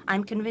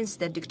 I'm convinced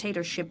that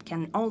dictatorship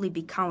can only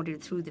be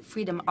countered through the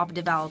freedom of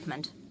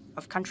development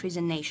of countries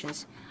and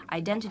nations,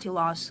 identity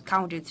loss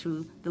countered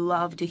through the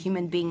love to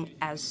human being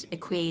as a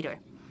creator.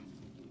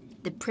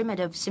 The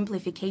primitive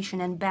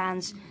simplification and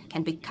bans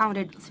can be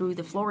countered through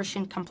the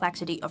flourishing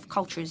complexity of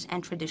cultures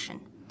and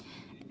tradition.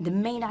 The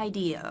main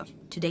idea of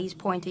today's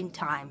point in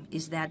time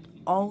is that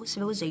all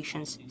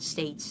civilizations,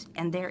 states,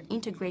 and their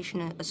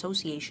integration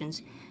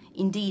associations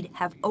indeed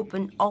have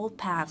opened all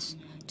paths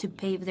to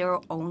pave their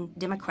own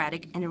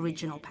democratic and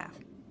original path.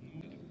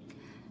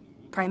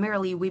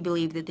 Primarily, we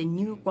believe that the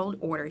new world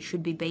order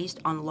should be based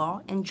on law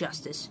and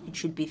justice. It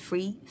should be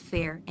free,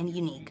 fair, and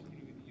unique.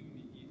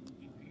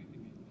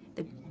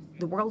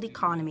 The world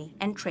economy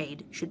and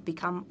trade should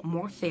become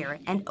more fair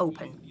and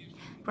open.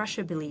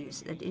 Russia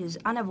believes that it is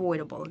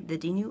unavoidable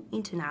that the new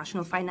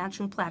international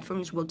financial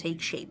platforms will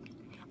take shape,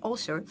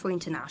 also for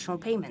international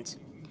payments.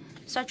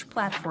 Such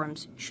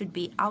platforms should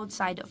be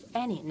outside of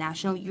any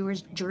national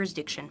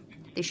jurisdiction.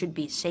 They should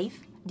be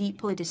safe,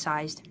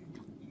 depoliticized,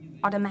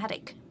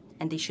 automatic,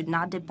 and they should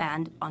not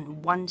depend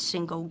on one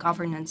single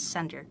governance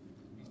center.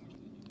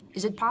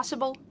 Is it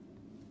possible?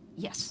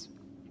 Yes.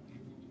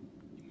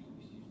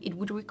 It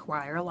would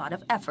require a lot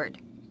of effort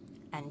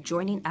and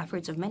joining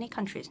efforts of many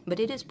countries, but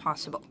it is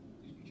possible.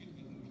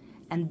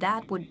 And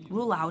that would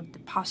rule out the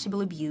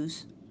possible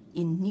abuse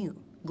in new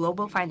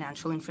global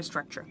financial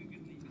infrastructure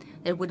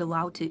that would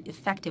allow to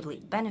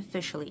effectively,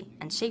 beneficially,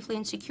 and safely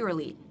and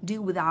securely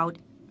do without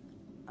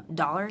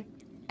dollar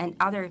and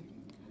other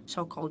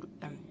so-called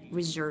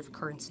reserve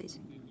currencies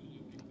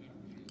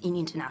in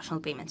international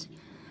payments.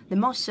 The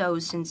most so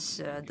since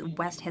the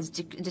West has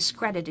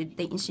discredited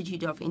the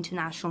Institute of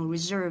International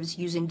Reserves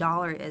using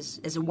dollar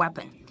as a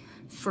weapon.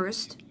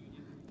 First,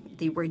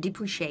 they were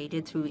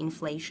depreciated through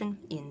inflation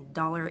in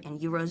dollar and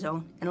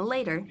eurozone, and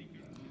later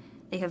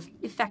they have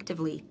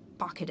effectively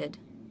pocketed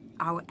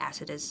our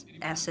assets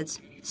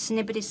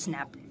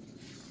snippety-snap.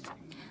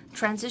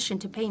 Transition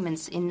to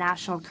payments in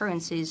national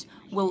currencies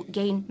will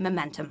gain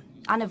momentum,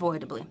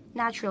 unavoidably.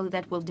 Naturally,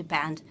 that will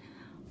depend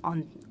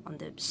on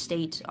the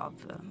state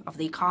of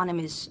the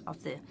economies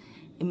of the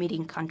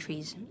emitting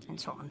countries and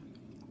so on.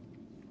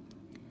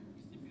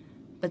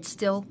 But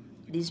still,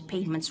 these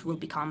payments will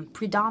become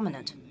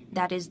predominant.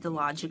 That is the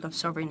logic of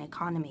sovereign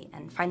economy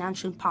and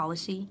financial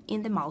policy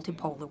in the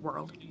multipolar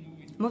world.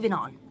 Moving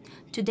on.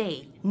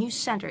 Today, new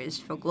centers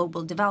for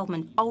global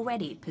development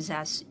already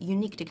possess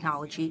unique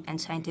technology and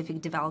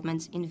scientific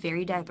developments in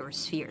very diverse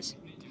spheres.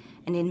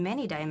 And in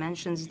many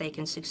dimensions, they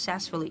can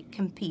successfully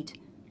compete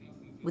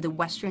with the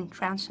Western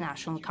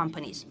transnational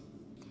companies.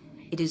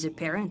 It is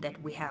apparent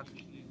that we have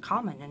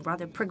common and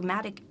rather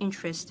pragmatic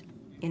interest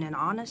in an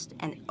honest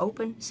and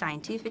open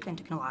scientific and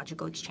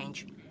technological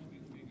exchange.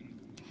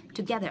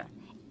 Together,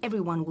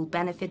 everyone will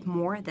benefit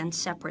more than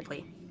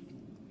separately.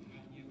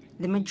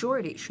 The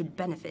majority should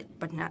benefit,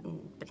 but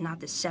not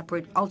the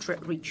separate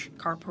ultra-rich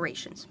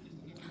corporations.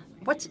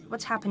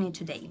 What's happening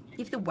today?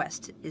 If the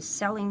West is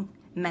selling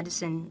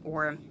medicine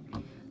or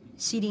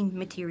seeding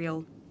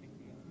material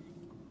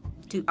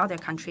to other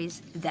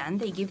countries, then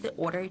they give the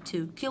order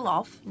to kill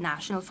off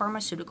national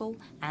pharmaceutical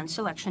and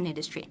selection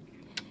industry.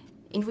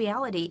 In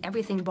reality,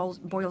 everything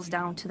boils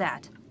down to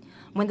that.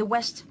 When the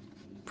West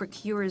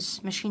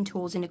procures machine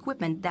tools and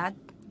equipment,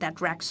 that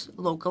wrecks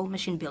local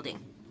machine building.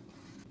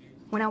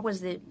 When I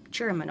was the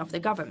chairman of the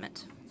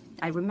government,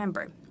 I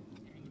remember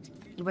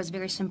it was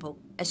very simple.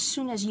 As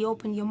soon as you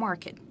open your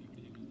market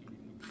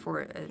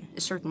for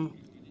a certain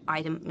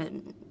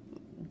item,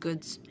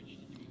 goods,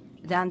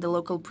 then the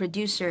local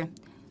producer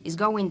is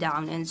going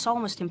down, and it's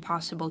almost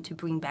impossible to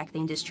bring back the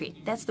industry.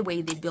 That's the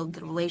way they build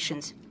the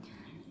relations.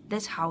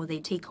 That's how they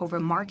take over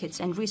markets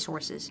and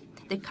resources.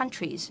 The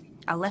countries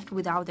are left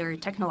without their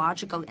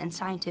technological and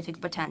scientific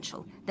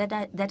potential.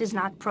 That is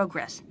not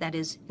progress. That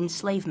is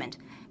enslavement,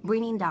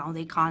 bringing down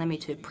the economy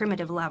to a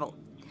primitive level.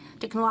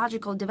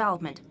 Technological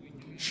development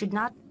should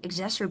not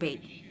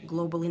exacerbate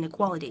global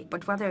inequality,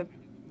 but rather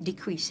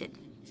decrease it.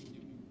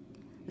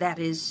 That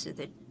is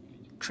the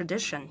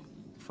tradition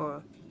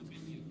for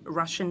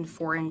Russian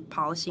foreign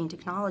policy and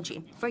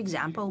technology. For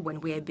example,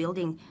 when we are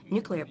building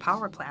nuclear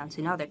power plants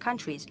in other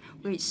countries,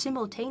 we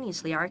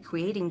simultaneously are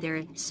creating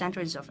their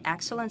centers of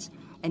excellence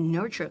and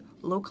nurture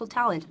local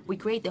talent. We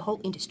create the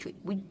whole industry.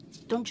 We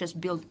don't just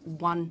build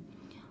one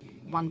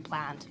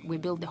plant, we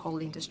build the whole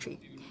industry.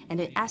 And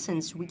in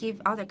essence, we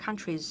give other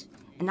countries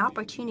an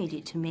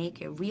opportunity to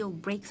make a real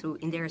breakthrough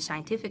in their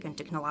scientific and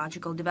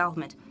technological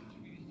development,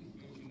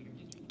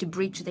 to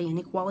bridge the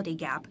inequality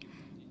gap,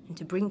 and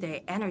to bring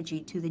their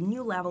energy to the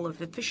new level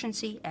of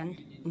efficiency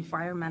and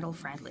environmental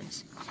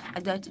friendliness.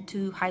 I'd like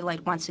to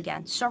highlight once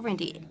again,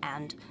 sovereignty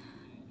and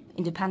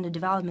independent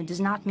development does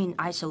not mean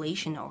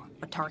isolation or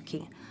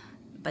autarky,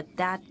 but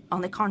that,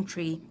 on the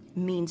contrary,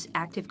 means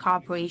active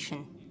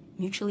cooperation,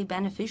 mutually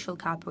beneficial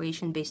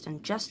cooperation based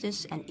on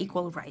justice and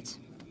equal rights.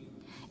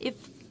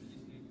 If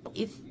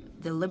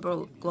the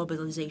liberal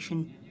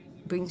globalization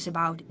brings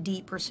about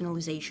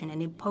depersonalization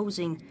and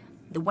imposing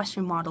the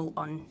Western model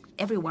on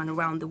everyone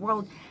around the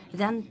world,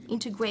 then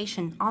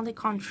integration, on the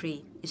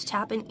contrary, is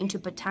tapping into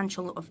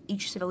potential of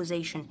each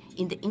civilization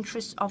in the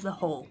interests of the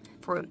whole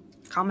for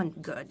common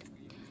good.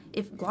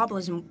 If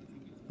globalism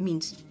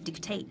means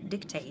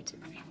dictate,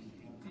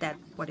 that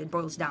what it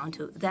boils down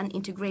to, then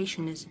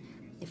integration is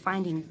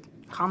finding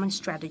common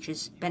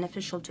strategies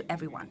beneficial to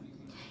everyone.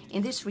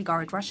 In this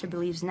regard, Russia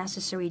believes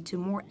necessary to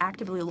more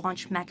actively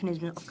launch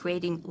mechanisms of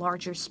creating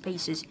larger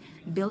spaces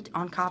built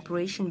on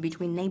cooperation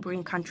between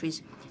neighboring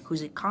countries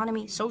whose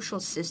economy, social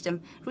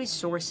system,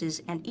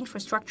 resources, and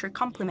infrastructure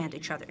complement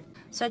each other.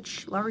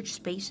 Such large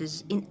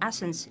spaces, in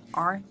essence,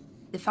 are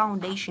the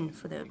foundation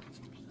for the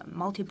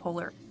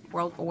multipolar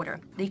world order,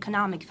 the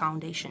economic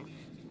foundation.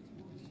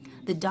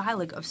 The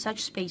dialogue of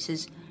such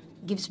spaces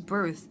gives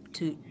birth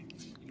to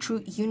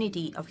true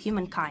unity of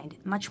humankind,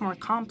 much more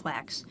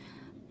complex,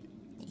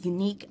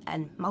 unique,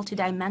 and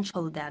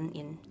multidimensional than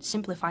in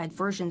simplified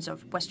versions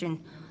of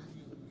Western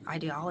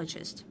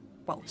ideologists.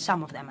 Well,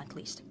 some of them at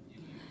least.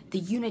 The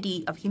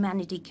unity of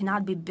humanity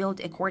cannot be built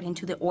according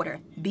to the order,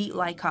 be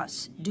like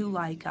us, do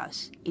like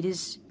us.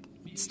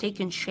 It's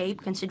taken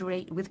shape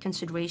with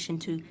consideration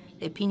to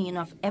the opinion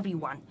of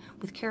everyone,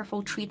 with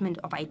careful treatment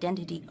of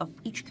identity of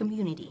each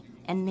community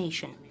and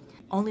nation.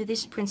 Only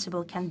this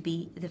principle can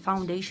be the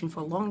foundation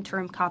for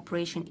long-term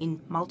cooperation in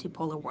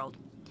multipolar world.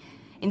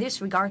 In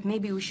this regard,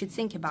 maybe we should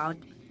think about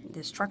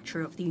the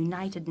structure of the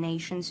United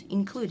Nations,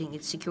 including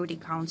its Security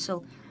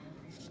Council,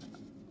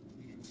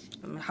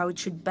 how it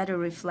should better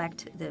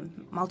reflect the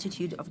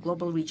multitude of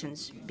global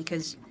regions,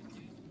 because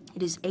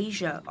it is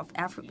Asia, of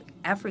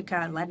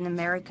Africa, Latin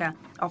America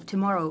of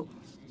tomorrow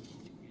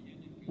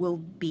will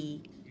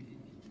be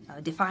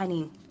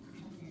defining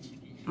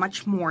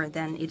much more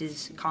than it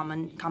is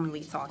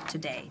commonly thought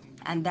today.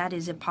 And that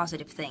is a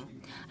positive thing.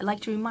 I'd like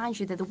to remind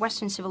you that the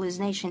Western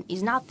civilization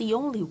is not the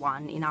only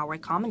one in our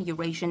common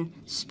Eurasian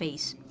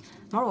space.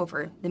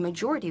 Moreover, the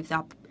majority of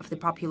the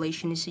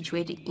population is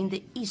situated in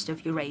the east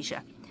of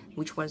Eurasia,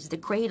 which was the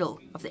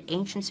cradle of the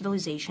ancient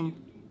civilizations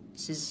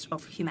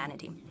of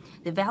humanity.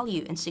 The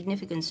value and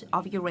significance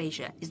of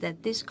Eurasia is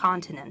that this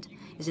continent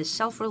is a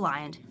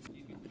self-reliant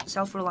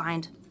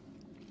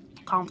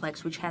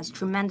complex which has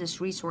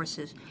tremendous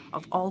resources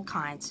of all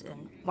kinds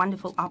and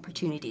wonderful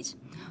opportunities.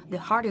 The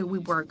harder we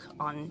work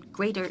on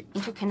greater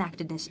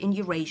interconnectedness in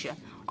Eurasia,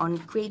 on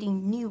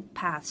creating new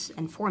paths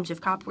and forms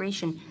of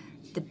cooperation,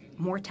 the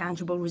more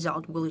tangible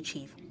result we'll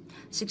achieve.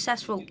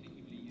 Successful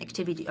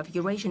activity of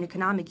Eurasian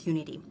economic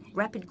unity,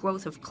 rapid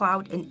growth of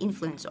clout and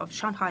influence of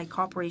Shanghai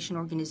Cooperation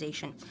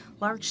Organization,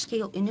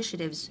 large-scale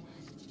initiatives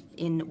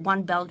in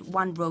One Belt,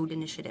 One Road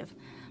initiative,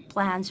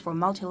 plans for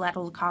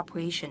multilateral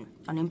cooperation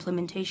on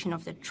implementation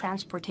of the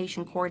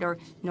transportation corridor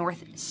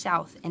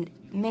north-south, and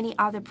many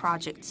other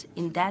projects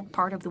in that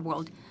part of the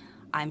world,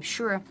 I'm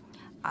sure,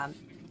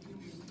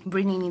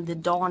 bringing in the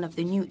dawn of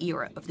the new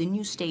era, of the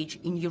new stage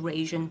in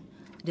Eurasian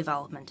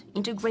development.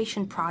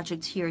 Integration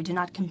projects here do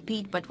not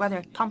compete, but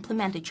rather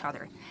complement each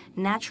other.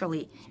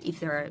 Naturally, if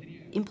they are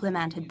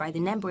implemented by the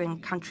neighboring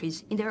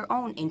countries in their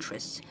own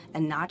interests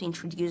and not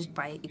introduced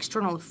by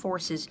external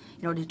forces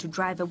in order to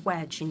drive a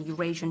wedge in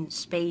Eurasian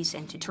space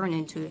and to turn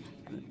into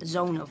a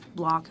zone of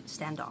bloc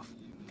standoff.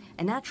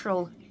 A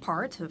natural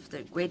part of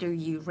the greater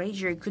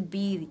Eurasia could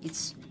be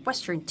its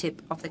western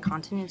tip of the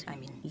continent, I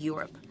mean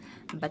Europe.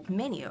 But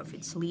many of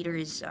its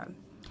leaders are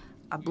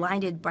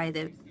blinded by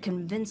the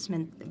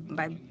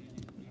by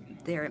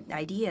their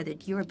idea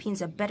that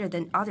Europeans are better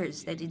than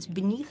others, that it's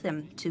beneath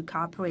them to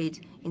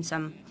cooperate in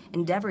some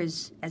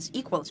endeavors as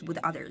equals with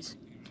others.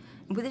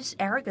 With this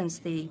arrogance,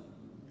 they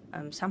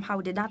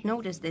somehow did not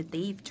notice that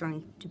they've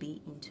turned to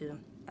be into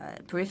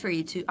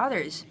periphery to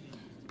others,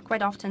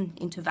 quite often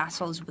into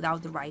vassals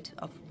without the right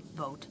of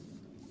vote.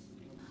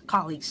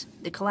 Colleagues,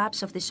 the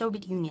collapse of the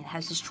Soviet Union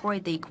has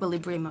destroyed the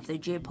equilibrium of the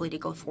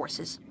geopolitical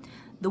forces.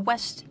 The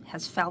West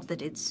has felt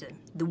that it's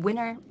the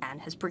winner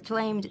and has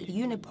proclaimed the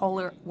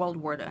unipolar world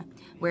order,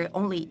 where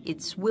only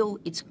its will,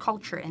 its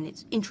culture, and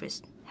its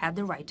interest had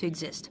the right to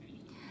exist.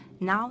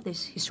 Now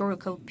this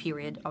historical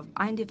period of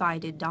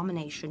undivided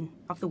domination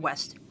of the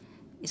West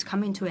is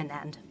coming to an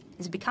end.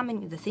 is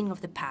becoming the thing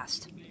of the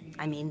past.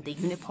 I mean, the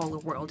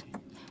unipolar world.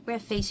 We are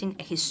facing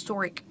a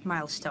historic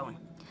milestone.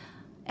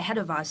 Ahead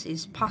of us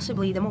is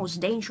possibly the most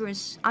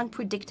dangerous,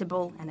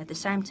 unpredictable, and at the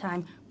same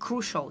time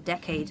crucial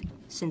decade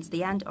since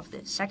the end of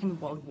the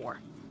Second World War.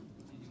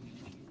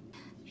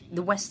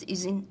 The West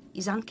is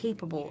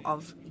incapable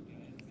of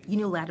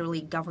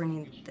unilaterally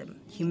governing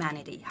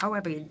humanity.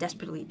 However, it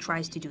desperately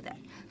tries to do that.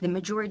 The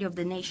majority of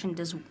the nation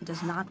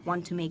does not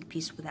want to make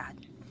peace with that.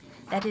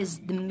 That is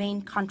the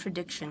main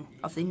contradiction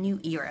of the new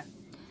era.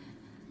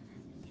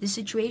 The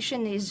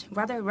situation is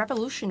rather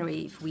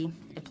revolutionary if we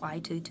apply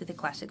to the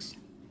classics.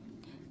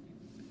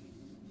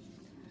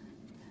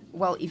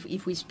 Well,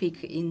 if we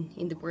speak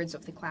in the words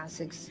of the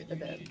classics,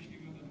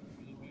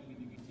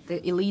 the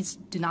elites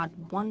do not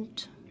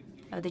want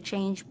the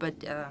change, but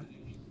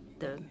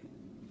the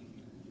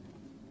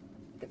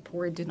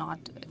poor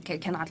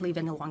cannot live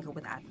any longer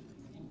with that.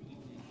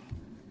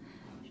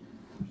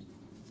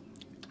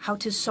 How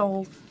to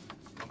solve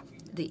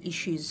the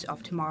issues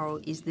of tomorrow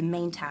is the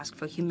main task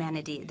for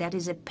humanity. That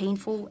is a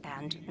painful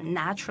and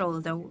natural,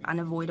 though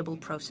unavoidable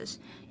process.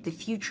 The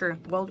future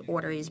world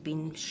order is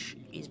being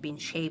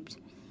shaped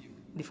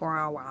before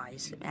our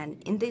eyes,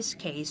 and in this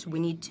case, we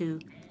need to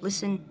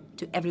listen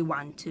to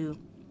everyone, to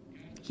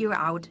hear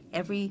out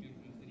every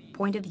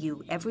point of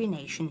view, every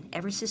nation,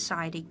 every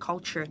society,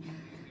 culture,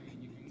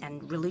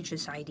 and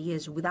religious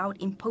ideas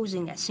without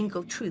imposing a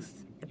single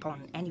truth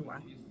upon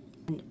anyone.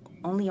 And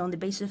only on the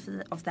basis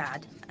of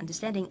that,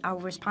 understanding our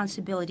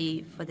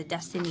responsibility for the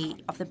destiny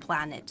of the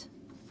planet,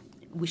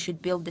 we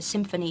should build the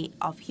symphony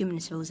of human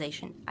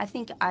civilization. I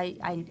think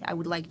I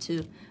would like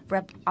to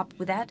wrap up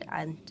with that,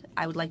 and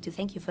I would like to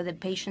thank you for the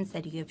patience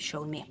that you have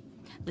shown me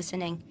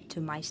listening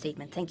to my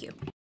statement. Thank you.